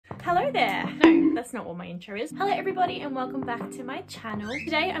Hello there. No, that's not what my intro is. Hello everybody and welcome back to my channel.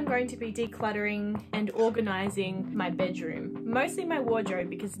 Today I'm going to be decluttering and organizing my bedroom. Mostly my wardrobe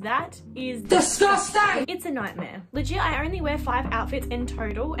because that is disgusting. It's a nightmare. Legit, I only wear 5 outfits in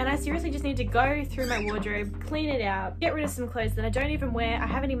total and I seriously just need to go through my wardrobe, clean it out, get rid of some clothes that I don't even wear. I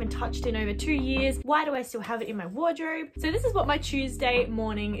haven't even touched in over 2 years. Why do I still have it in my wardrobe? So this is what my Tuesday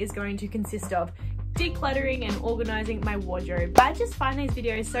morning is going to consist of. Decluttering and organizing my wardrobe. I just find these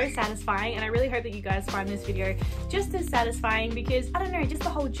videos so satisfying and I really hope that you guys find this video just as satisfying because I don't know, just the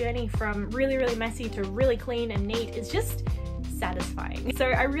whole journey from really messy to really clean and neat is just satisfying. So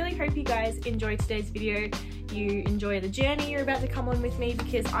I really hope you guys enjoy today's video. You enjoy the journey you're about to come on with me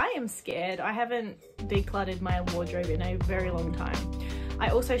because I am scared. I haven't decluttered my wardrobe in a very long time. I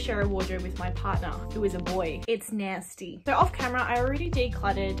also share a wardrobe with my partner, who is a boy. It's nasty. So off camera, I already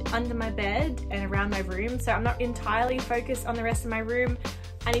decluttered under my bed and around my room, so I'm not entirely focused on the rest of my room.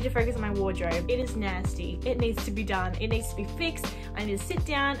 I need to focus on my wardrobe. It is nasty. It needs to be done. It needs to be fixed. I need to sit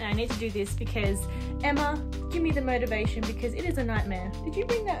down and I need to do this because Emma, give me the motivation because it is a nightmare. Did you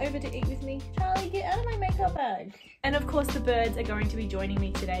bring that over to eat with me? Charlie, get out of my makeup bag. And of course the birds are going to be joining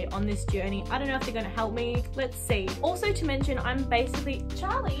me today on this journey. I don't know if they're going to help me. Let's see. Also to mention, I'm basically,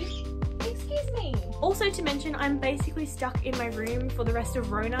 Charlie, excuse me. Also to mention, I'm basically stuck in my room for the rest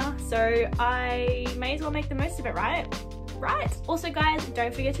of Rona, so I may as well make the most of it, right? Right. Also guys,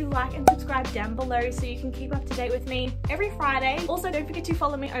 don't forget to like and subscribe down below so you can keep up to date with me every Friday. Also don't forget to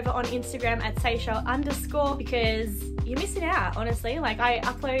follow me over on Instagram at saeshell_ because you're missing out, honestly. Like, I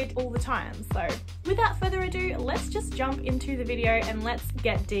upload all the time. So without further ado, let's just jump into the video and let's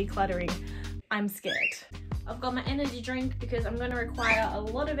get decluttering. I'm scared. I've got my energy drink because I'm going to require a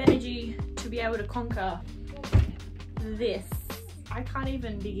lot of energy to be able to conquer this. I can't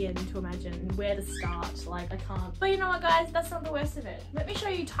even begin to imagine where to start. Like, I can't. But you know what, guys? That's not the worst of it. Let me show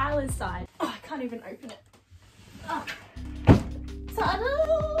you Tyler's side. Oh, I can't even open it. Oh.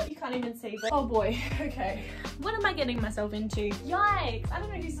 Tyler! You can't even see, but oh boy. Okay. What am I getting myself into? Yikes! I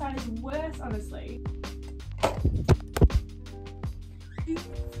don't know whose side is worse, honestly.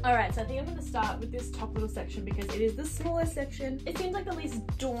 Alright, so I think I'm going to start with this top little section because it is the smallest section. It seems like the least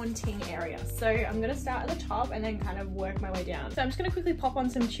daunting area. So I'm going to start at the top and then kind of work my way down. So I'm just going to quickly pop on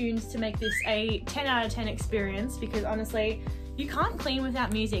some tunes to make this a 10 out of 10 experience because honestly, you can't clean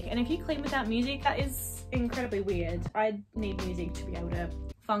without music. And if you clean without music, that is incredibly weird. I need music to be able to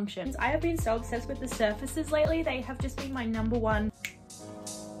function. I have been so obsessed with the surfaces lately. They have just been my #1.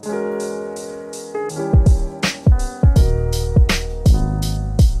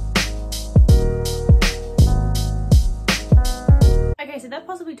 So that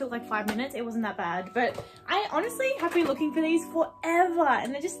possibly took like 5 minutes. It wasn't that bad, but I honestly have been looking for these forever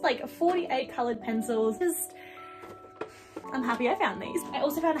and they're just like 48 colored pencils. Just, I'm happy I found these. I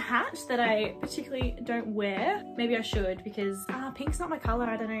also found a hat that I particularly don't wear. Maybe I should because pink's not my color.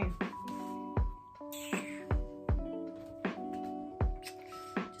 I don't know.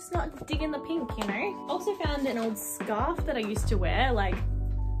 Just not digging the pink, you know? Also found an old scarf that I used to wear. Like,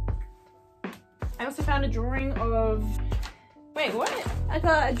 I also found a drawing of, wait, what? I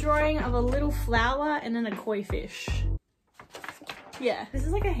got a drawing of a little flower and then a koi fish. Yeah, this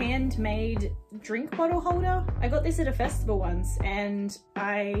is like a handmade drink bottle holder. I got this at a festival once and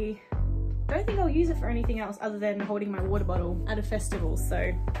I don't think I'll use it for anything else other than holding my water bottle at a festival.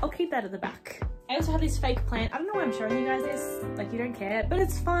 So I'll keep that at the back. I also have this fake plant. I don't know why I'm showing you guys this. Like, you don't care, but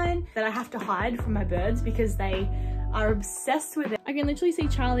it's fine that I have to hide from my birds because they are obsessed with it. I can literally see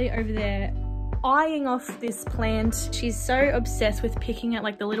Charlie over there eyeing off this plant. She's so obsessed with picking at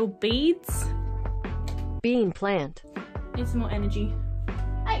like the little beads. Bean plant. Need some more energy.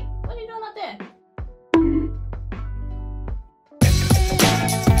 Hey, what are you doing up there?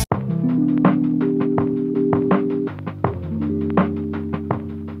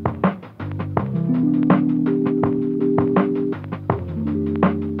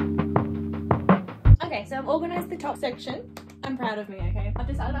 Okay, so I've organized the top section. I'm proud of me, okay? I've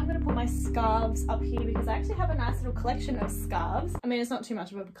decided I'm going to put my scarves up here because I actually have a nice little collection of scarves. I mean, it's not too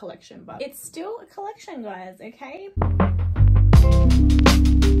much of a collection, but it's still a collection, guys, okay?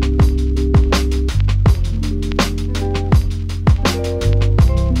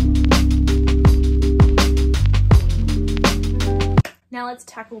 Now let's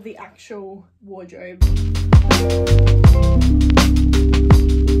tackle the actual wardrobe.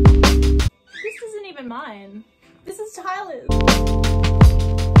 This isn't even mine. This is Tyler's.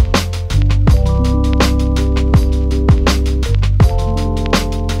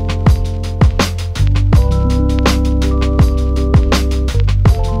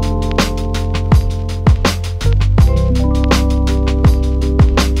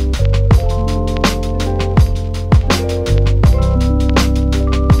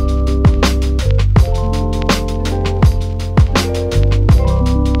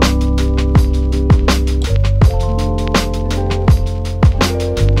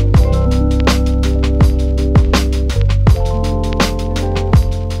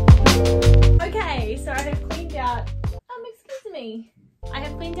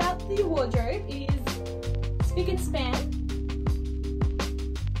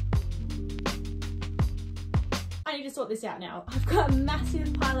 I need to sort this out now. I've got a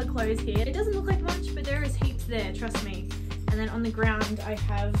massive pile of clothes here. It doesn't look like much, but there is heaps there, trust me. And then on the ground, I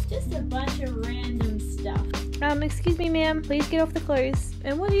have just a bunch of random stuff. Excuse me, ma'am, please get off the clothes.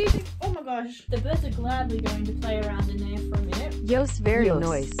 And what do you think? Oh my gosh. The birds are gladly going to play around in there for a minute. Yo's very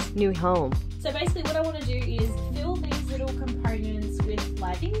nice. New home. So basically what I want to do is fill these little components with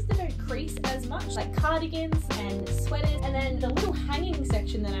like things that don't crease as much, like cardigans and sweaters. And then the little hanging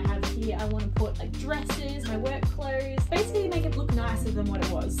section that I have here, I want to put like dresses, my work clothes, basically make it look nicer than what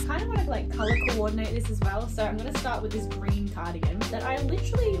it was. Kind of want to like color coordinate this as well. So I'm going to start with this green cardigan that I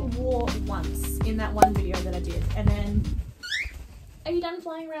literally wore once in that one video that I did. And then, are you done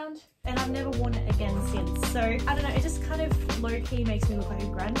flying around? And I've never worn it again since. So I don't know, it just kind of low-key makes me look like a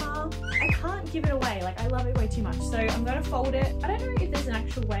grandma. I can't give it away, like I love it way too much. So I'm gonna fold it. I don't know if there's an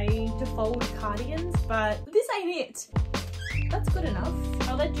actual way to fold cardigans, but this ain't it. That's good enough.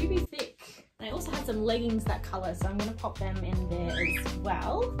 Oh, they do be thick. And I also had some leggings that color, so I'm gonna pop them in there as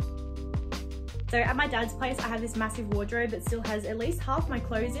well. So at my dad's place, I have this massive wardrobe that still has at least half my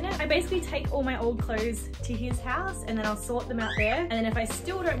clothes in it. I basically take all my old clothes to his house and then I'll sort them out there. And then if I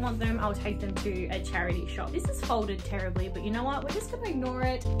still don't want them, I'll take them to a charity shop. This is folded terribly, but you know what? We're just gonna ignore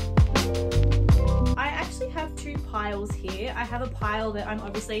it. I actually have two piles here. I have a pile that I'm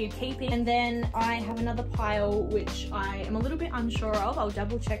obviously keeping, and then I have another pile which I am a little bit unsure of. I'll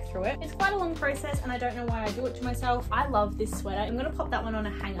double check through it. It's quite a long process and I don't know why I do it to myself. I love this sweater. I'm gonna pop that one on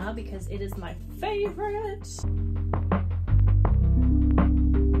a hanger because it is my favorite.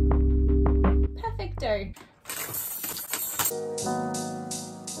 Perfecto.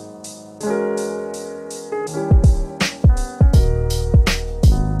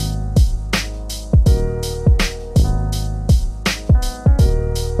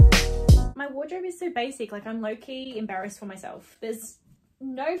 My wardrobe is so basic, like I'm low-key embarrassed for myself. There's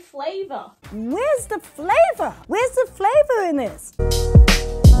no flavor. Where's the flavor? Where's the flavor in this?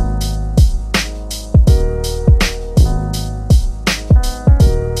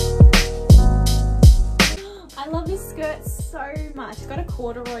 I love this skirt so much. It's got a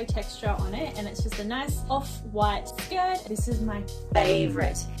corduroy texture on it and it's just a nice off-white skirt. This is my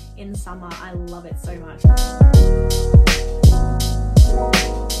favorite in summer. I love it so much.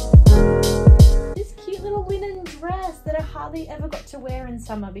 This cute little linen dress that I hardly ever got to wear in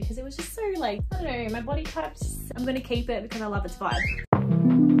summer because it was just so like, I don't know, my body types. I'm gonna keep it because I love its vibe.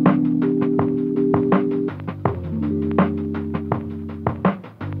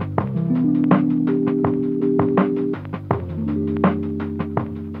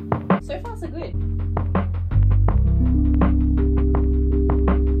 So far so good.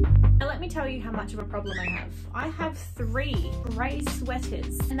 Now let me tell you how much of a problem I have. I have 3 grey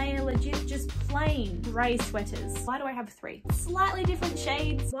sweaters and they are legit just plain grey sweaters. Why do I have 3? Slightly different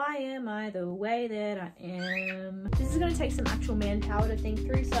shades. Why am I the way that I am? This is going to take some actual manpower to think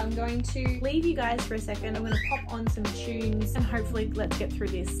through, so I'm going to leave you guys for a second. I'm going to pop on some tunes and hopefully let's get through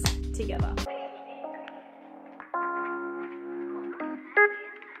this together.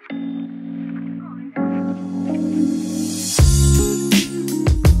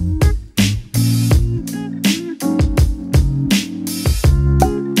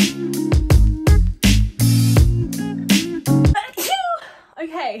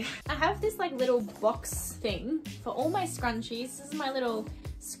 I have this like little box thing for all my scrunchies. This is my little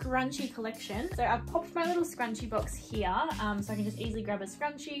scrunchie collection. So I've popped my little scrunchie box here so I can just easily grab a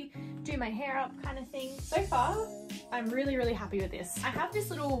scrunchie, do my hair up kind of thing. So far, I'm really, really happy with this. I have this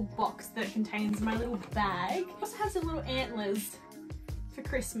little box that contains my little bag. I also have some little antlers for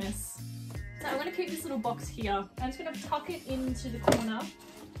Christmas. So I'm gonna keep this little box here. I'm just gonna tuck it into the corner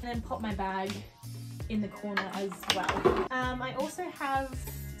and then pop my bag in the corner as well. I also have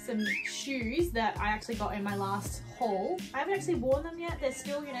some shoes that I actually got in my last haul. I haven't actually worn them yet. They're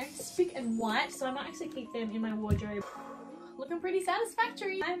still, you know, spick and white, so I might actually keep them in my wardrobe. Looking pretty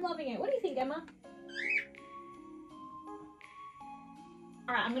satisfactory. I'm loving it. What do you think, Emma?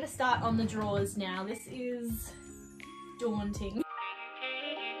 All right, I'm gonna start on the drawers now. This is daunting.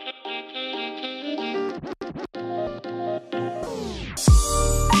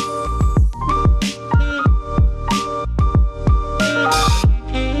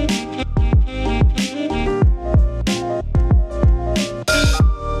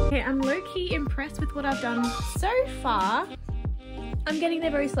 With what I've done so far. I'm getting there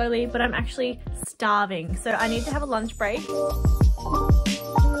very slowly, but I'm actually starving, so I need to have a lunch break.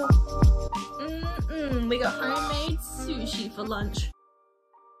 We got homemade sushi for lunch.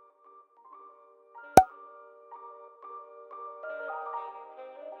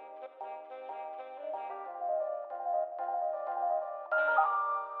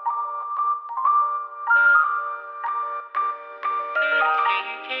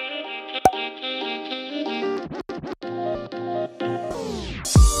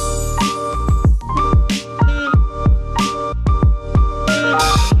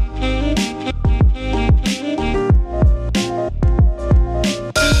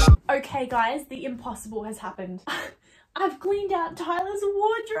 Okay guys, the impossible has happened. I've cleaned out Tyler's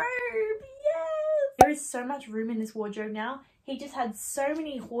wardrobe. Yes! There is so much room in this wardrobe now. He just had so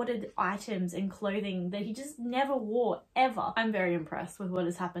many hoarded items and clothing that he just never wore, ever. I'm very impressed with what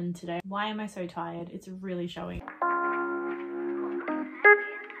has happened today. Why am I so tired? It's really showing.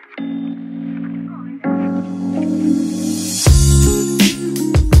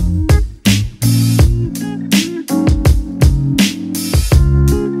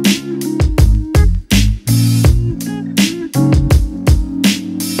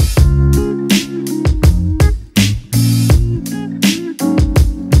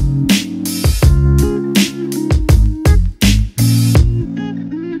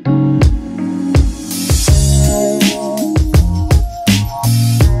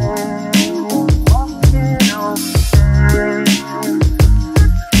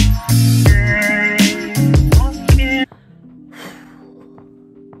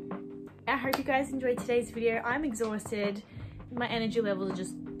 I hope you guys enjoyed today's video. I'm exhausted. My energy levels are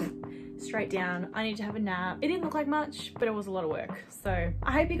just straight down. I need to have a nap. It didn't look like much, but it was a lot of work. So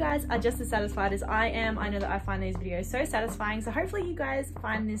I hope you guys are just as satisfied as I am. I know that I find these videos so satisfying. So hopefully you guys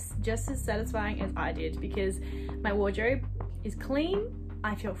find this just as satisfying as I did, because my wardrobe is clean.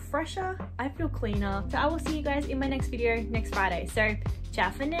 I feel fresher. I feel cleaner. So I will see you guys in my next video next Friday. So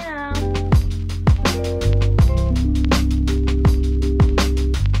ciao for now.